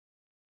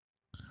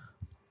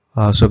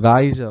So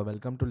guys,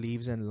 welcome to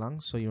Leaves and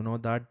Lungs. So you know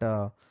that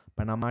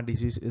Panama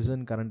disease is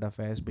in current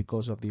affairs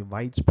because of the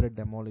widespread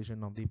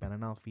demolition of the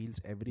banana fields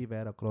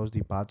everywhere across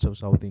the parts of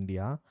South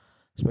India,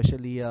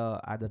 especially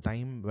at the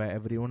time where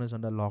everyone is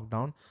under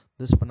lockdown.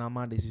 This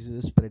Panama disease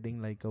is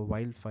spreading like a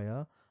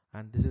wildfire,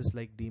 and this is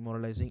like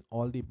demoralizing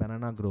all the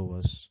banana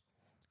growers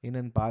in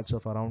and parts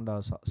of around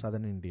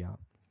southern India.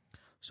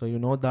 So you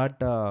know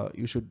that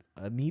you should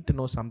need to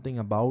know something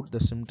about the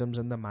symptoms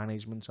and the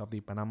managements of the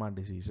Panama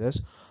diseases.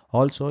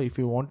 Also, if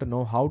you want to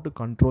know how to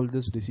control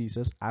these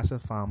diseases as a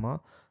farmer,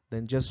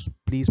 then just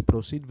please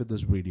proceed with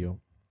this video.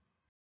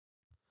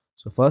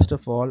 So first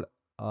of all,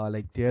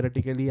 like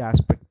theoretically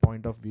aspect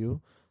point of view,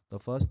 the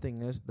first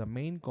thing is the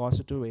main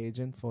causative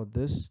agent for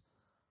this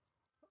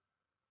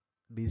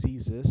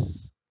disease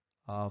is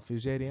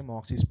Fusarium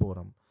Oxy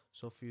Sporum.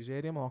 So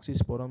Fusarium Oxy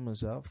Sporum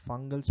is a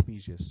fungal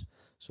species.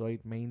 So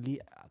it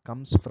mainly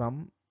comes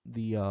from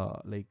the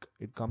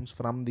it comes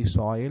from the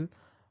soil,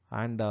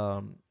 and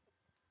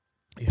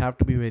you have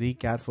to be very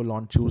careful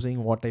on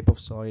choosing what type of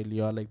soil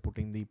you are like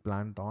putting the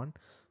plant on.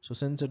 So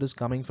since it is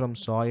coming from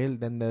soil,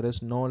 then there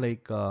is no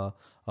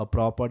a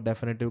proper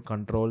definitive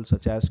control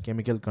such as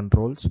chemical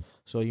controls.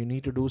 So you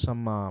need to do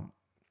some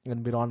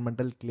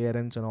environmental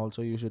clearance, and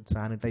also you should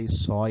sanitize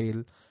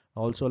soil.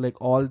 Also, like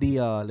all the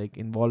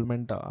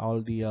involvement,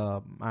 all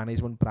the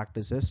management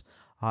practices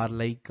are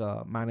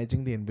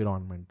managing the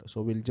environment.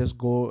 So we'll just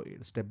go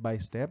step by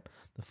step.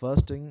 The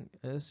first thing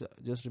is,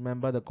 just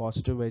remember the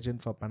causative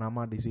agent for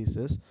Panama disease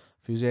is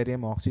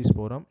Fusarium Oxy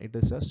Sporum. It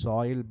is a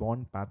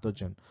soil-borne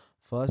pathogen.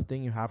 First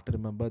thing you have to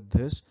remember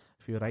this.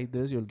 If you write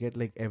this, you'll get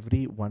like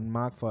every 1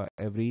 mark for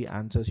every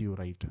answers you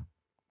write.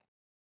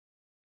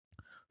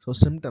 So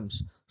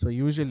symptoms. So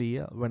usually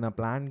when a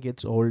plant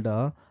gets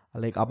older,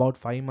 like about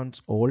 5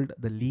 months old,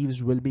 the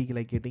leaves will be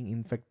like getting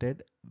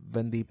infected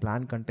when the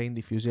plant contain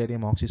the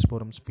Fusarium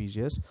oxysporum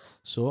species.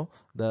 So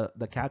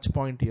the catch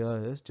point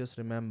here is, just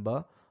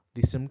remember,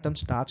 the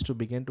symptoms starts to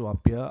begin to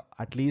appear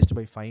at least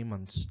by 5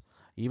 months.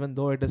 Even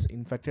though it is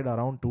infected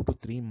around 2 to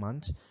 3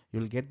 months,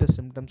 you'll get the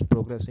symptoms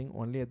progressing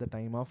only at the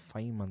time of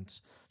 5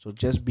 months. So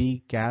just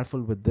be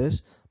careful with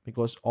this,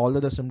 because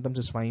although the symptoms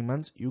is 5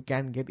 months, you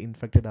can get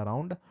infected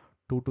around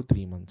 2 to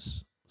 3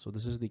 months. So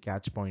this is the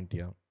catch point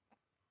here.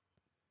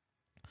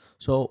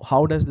 So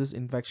how does this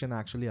infection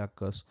actually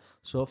occurs?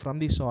 So from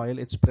the soil,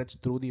 it spreads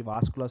through the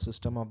vascular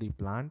system of the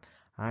plant,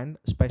 and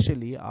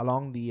especially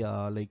along the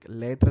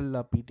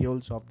lateral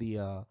petioles of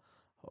the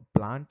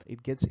plant,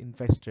 it gets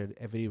infested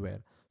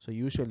everywhere. So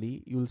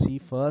usually you'll see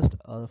first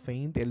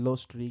faint yellow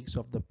streaks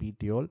of the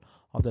petiole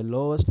of the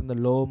lowest and the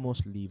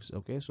lowermost leaves.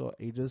 Okay, so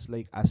it is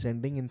like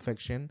ascending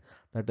infection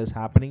that is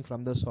happening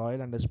from the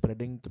soil and is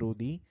spreading through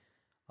the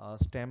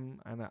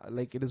stem, and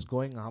like it is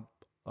going up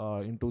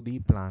into the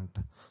plant.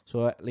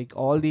 So like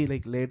all the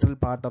like lateral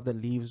part of the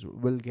leaves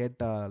will get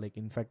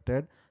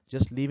infected,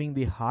 just leaving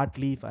the heart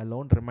leaf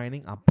alone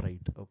remaining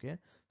upright. Okay,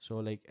 so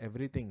like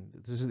everything,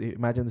 this is,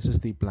 imagine this is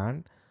the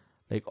plant,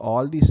 like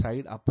all the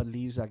side upper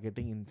leaves are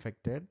getting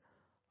infected.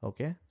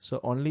 Okay, so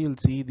only you'll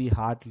see the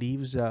heart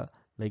leaves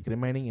like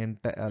remaining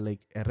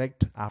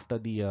erect after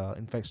the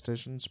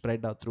infestation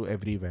spread out through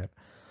everywhere.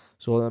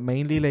 So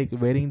mainly like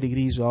varying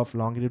degrees of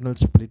longitudinal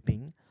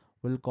splitting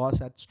will cause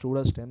that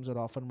extruder stems are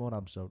often more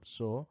observed.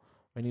 So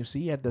when you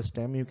see at the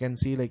stem, you can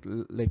see like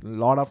a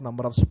lot of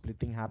number of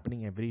splitting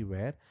happening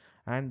everywhere,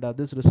 and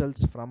this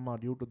results from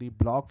due to the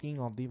blocking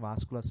of the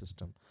vascular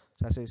system.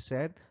 So as I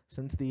said,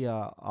 since the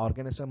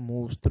organism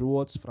moves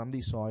towards from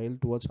the soil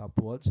towards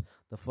upwards,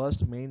 the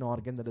first main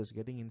organ that is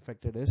getting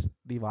infected is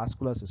the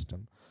vascular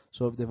system.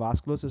 So if the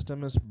vascular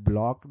system is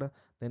blocked,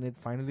 then it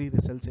finally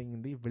results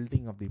in the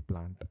wilting of the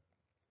plant.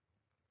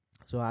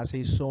 So as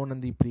is shown in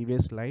the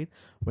previous slide,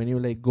 when you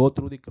like go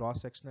through the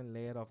cross sectional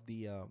layer of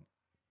the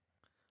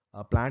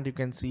plant, you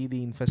can see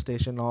the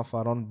infestation of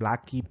around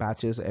black key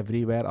patches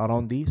everywhere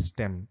around the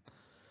stem.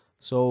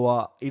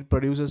 So it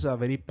produces a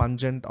very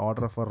pungent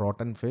odor of a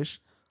rotten fish,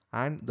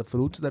 and the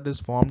fruits that is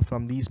formed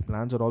from these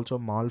plants are also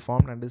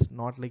malformed and is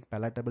not like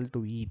palatable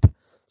to eat.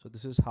 So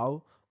this is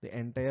how the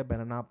entire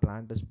banana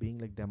plant is being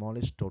like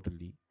demolished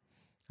totally.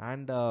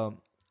 And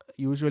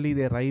usually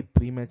they ripe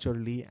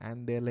prematurely,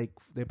 and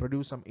they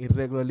produce some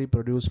irregularly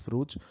produced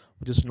fruits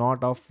which is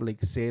not of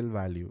like sale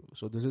value.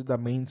 So this is the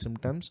main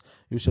symptoms.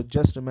 You should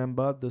just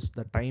remember this,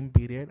 the time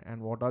period,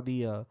 and what are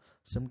the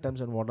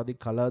symptoms, and what are the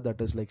color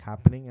that is like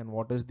happening, and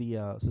what is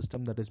the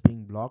system that is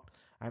being blocked,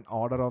 and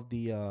order of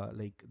the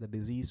the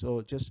disease.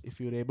 So just if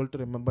you're able to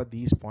remember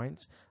these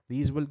points,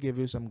 these will give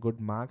you some good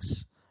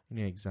marks in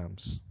your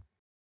exams.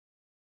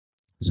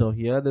 So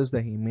here there's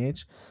the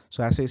image.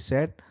 So as I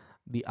said,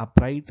 the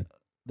upright,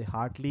 the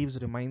heart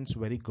leaves remains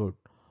very good.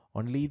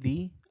 Only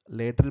the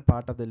lateral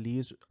part of the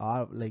leaves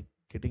are like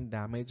getting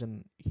damaged,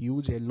 and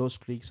huge yellow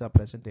streaks are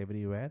present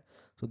everywhere.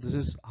 So this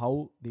is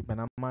how the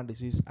Panama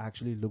disease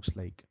actually looks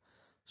like.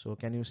 So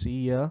can you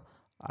see here?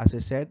 As I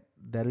said,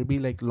 there will be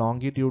like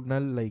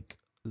longitudinal,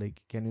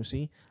 can you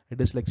see?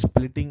 It is like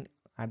splitting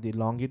at the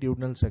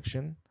longitudinal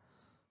section.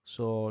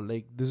 So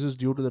like this is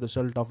due to the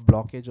result of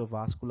blockage of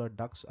vascular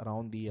ducts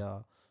around the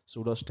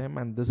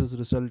pseudostem, and this is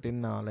result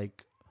in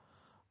like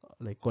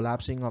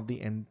collapsing of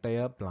the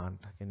entire plant.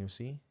 Can you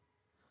see?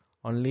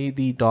 Only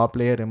the top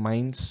layer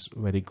remains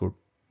very good.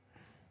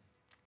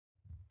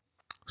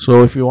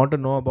 So if you want to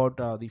know about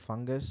the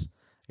fungus,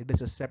 it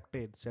is a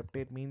septate.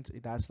 Septate means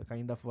it has a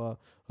kind of a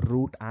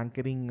root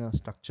anchoring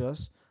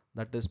structures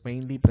that is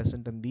mainly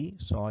present in the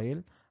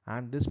soil,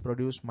 and this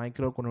produce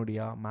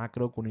microconidia,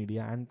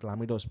 macroconidia and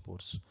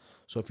chlamydospores.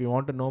 So if you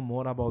want to know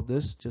more about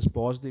this, just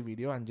pause the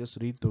video and just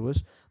read through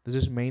this. This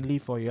is mainly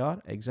for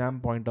your exam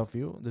point of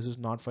view. This is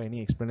not for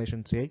any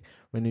explanation sake.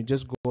 When you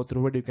just go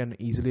through it, you can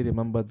easily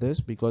remember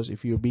this, because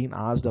if you've been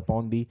asked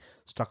upon the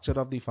structure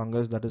of the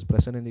fungus that is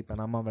present in the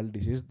Panama well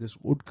disease, this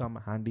would come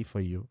handy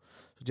for you.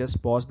 So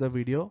just pause the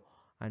video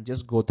and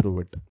just go through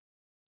it.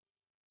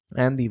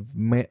 And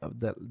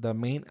the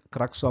main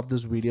crux of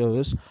this video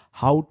is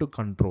how to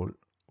control.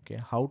 Okay,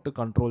 how to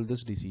control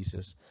these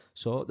diseases.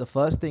 So the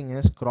first thing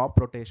is crop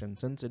rotation.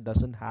 Since it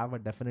doesn't have a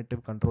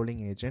definitive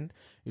controlling agent,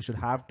 you should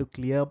have to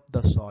clear up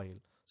the soil.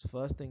 So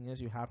first thing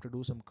is you have to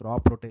do some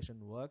crop rotation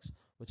works,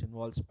 which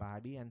involves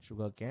paddy and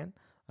sugarcane,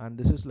 and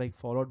this is like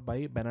followed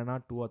by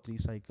banana 2 or 3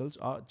 cycles,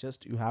 or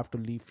just you have to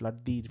leave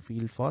flood the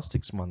field for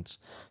 6 months.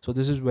 So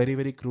this is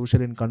very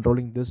crucial in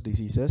controlling these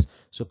diseases.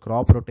 So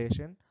crop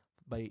rotation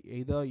by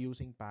either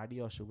using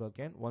paddy or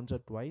sugarcane once or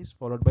twice,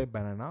 followed by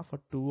banana for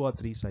 2 or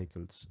 3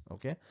 cycles.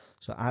 Okay,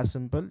 so as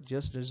simple,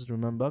 just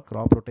remember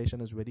crop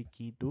rotation is very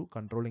key to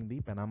controlling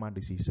the Panama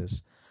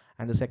diseases.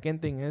 And the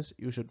second thing is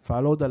you should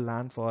follow the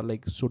land for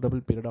like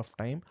suitable period of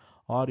time,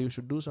 or you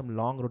should do some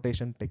long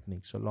rotation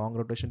technique. So long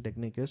rotation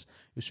technique is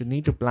you should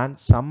need to plant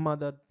some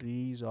other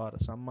trees or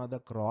some other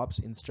crops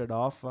instead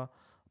of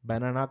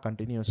banana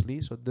continuously.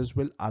 So this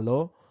will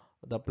allow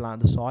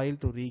the soil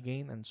to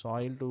regain and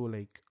soil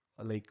to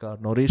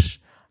nourish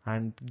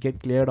and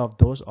get cleared of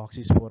those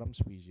oxysporum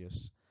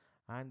species.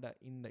 And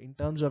in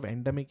terms of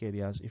endemic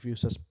areas, if you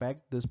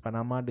suspect this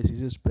Panama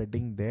disease is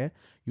spreading there,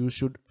 you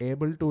should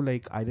able to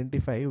like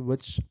identify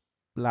which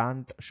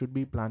plant should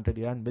be planted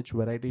here and which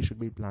variety should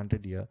be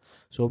planted here.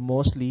 So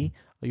mostly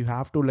you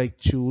have to like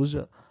choose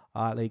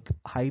like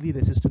highly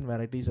resistant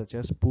varieties such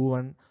as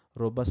Puvan,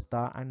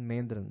 Robusta and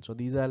Nendran. So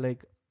these are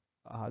like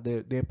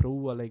they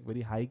prove like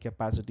very high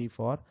capacity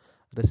for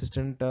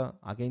resistant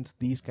against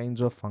these kinds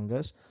of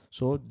fungus.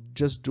 So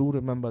just do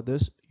remember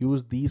this,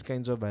 use these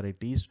kinds of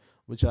varieties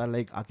which are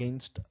like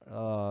against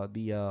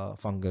the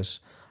fungus,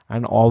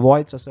 and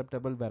avoid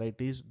susceptible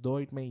varieties, though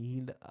it may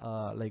yield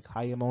like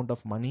high amount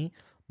of money,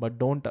 but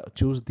don't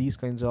choose these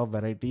kinds of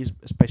varieties,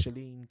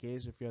 especially in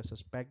case if you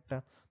suspect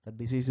the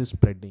disease is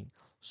spreading.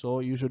 So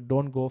you should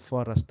don't go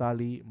for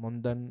Rastali,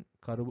 Mundan,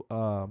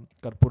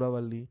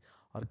 Karpuravalli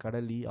or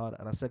Kadali or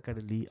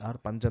Rasakadali or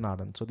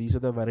Panjanadan. So these are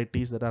the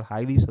varieties that are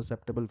highly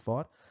susceptible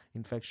for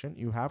infection.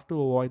 You have to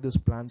avoid these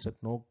plants at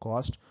no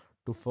cost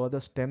to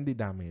further stem the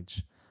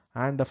damage.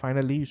 And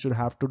finally, you should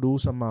have to do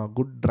some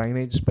good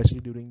drainage,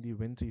 especially during the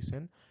wind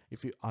season.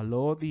 If you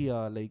allow the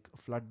like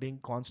flooding,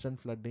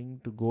 constant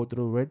flooding to go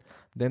through it,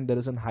 then there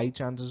is a high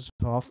chances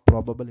of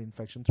probable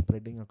infection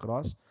spreading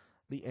across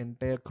the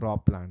entire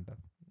crop plant.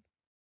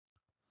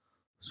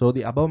 So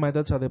the above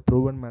methods are the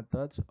proven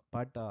methods,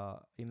 but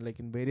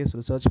in various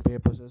research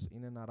papers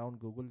in and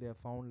around Google, they have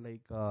found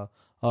like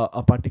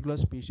a particular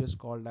species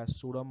called as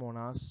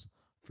Pseudomonas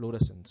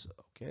fluorescens.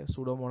 Okay,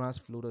 Pseudomonas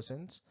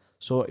fluorescens.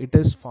 So it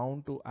is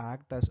found to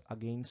act as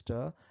against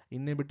a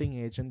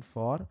inhibiting agent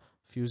for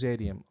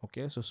Fusarium.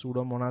 Okay, so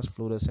Pseudomonas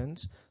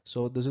fluorescens.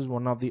 So this is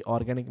one of the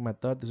organic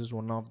method. This is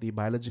one of the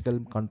biological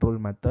control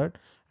method,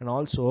 and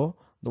also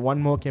the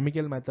one more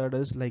chemical method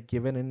is like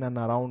given in and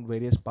around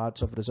various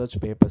parts of research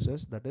papers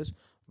is, that is,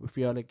 if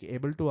you are like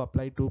able to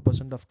apply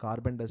 2% of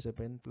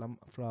carbendazepine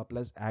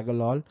plus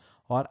agalol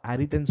or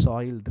arid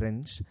soil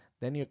drench,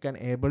 then you can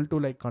able to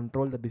like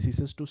control the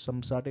diseases to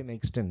some certain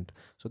extent.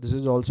 So this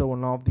is also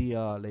one of the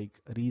like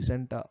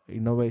recent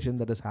innovation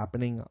that is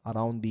happening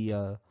around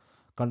the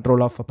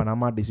control of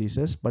Panama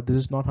diseases, but this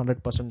is not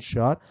 100%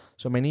 sure.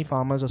 So many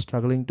farmers are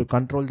struggling to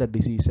control the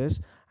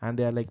diseases, and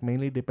they are like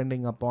mainly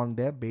depending upon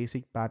their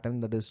basic pattern,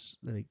 that is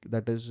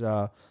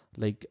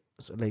like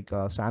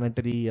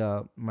sanitary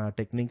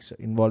techniques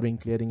involving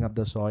clearing up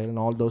the soil and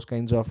all those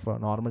kinds of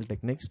normal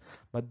techniques.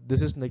 But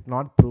this is like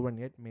not proven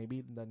yet. Maybe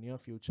in the near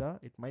future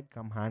it might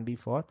come handy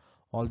for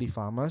all the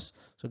farmers.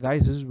 So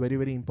guys, this is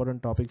very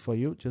important topic for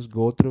you. Just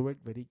go through it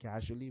very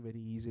casually, very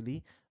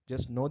easily.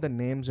 Just know the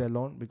names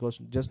alone, because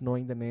just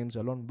knowing the names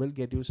alone will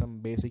get you some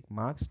basic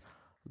marks.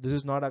 This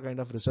is not a kind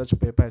of research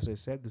paper, as I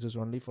said. This is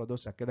only for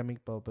those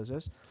academic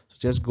purposes. So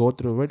just go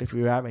through it. If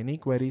you have any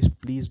queries,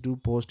 please do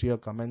post your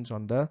comments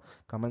on the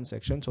comment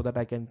section so that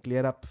I can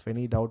clear up if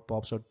any doubt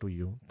pops out to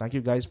you. Thank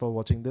you guys for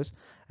watching this,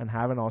 and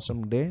have an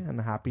awesome day and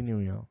a happy new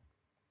year.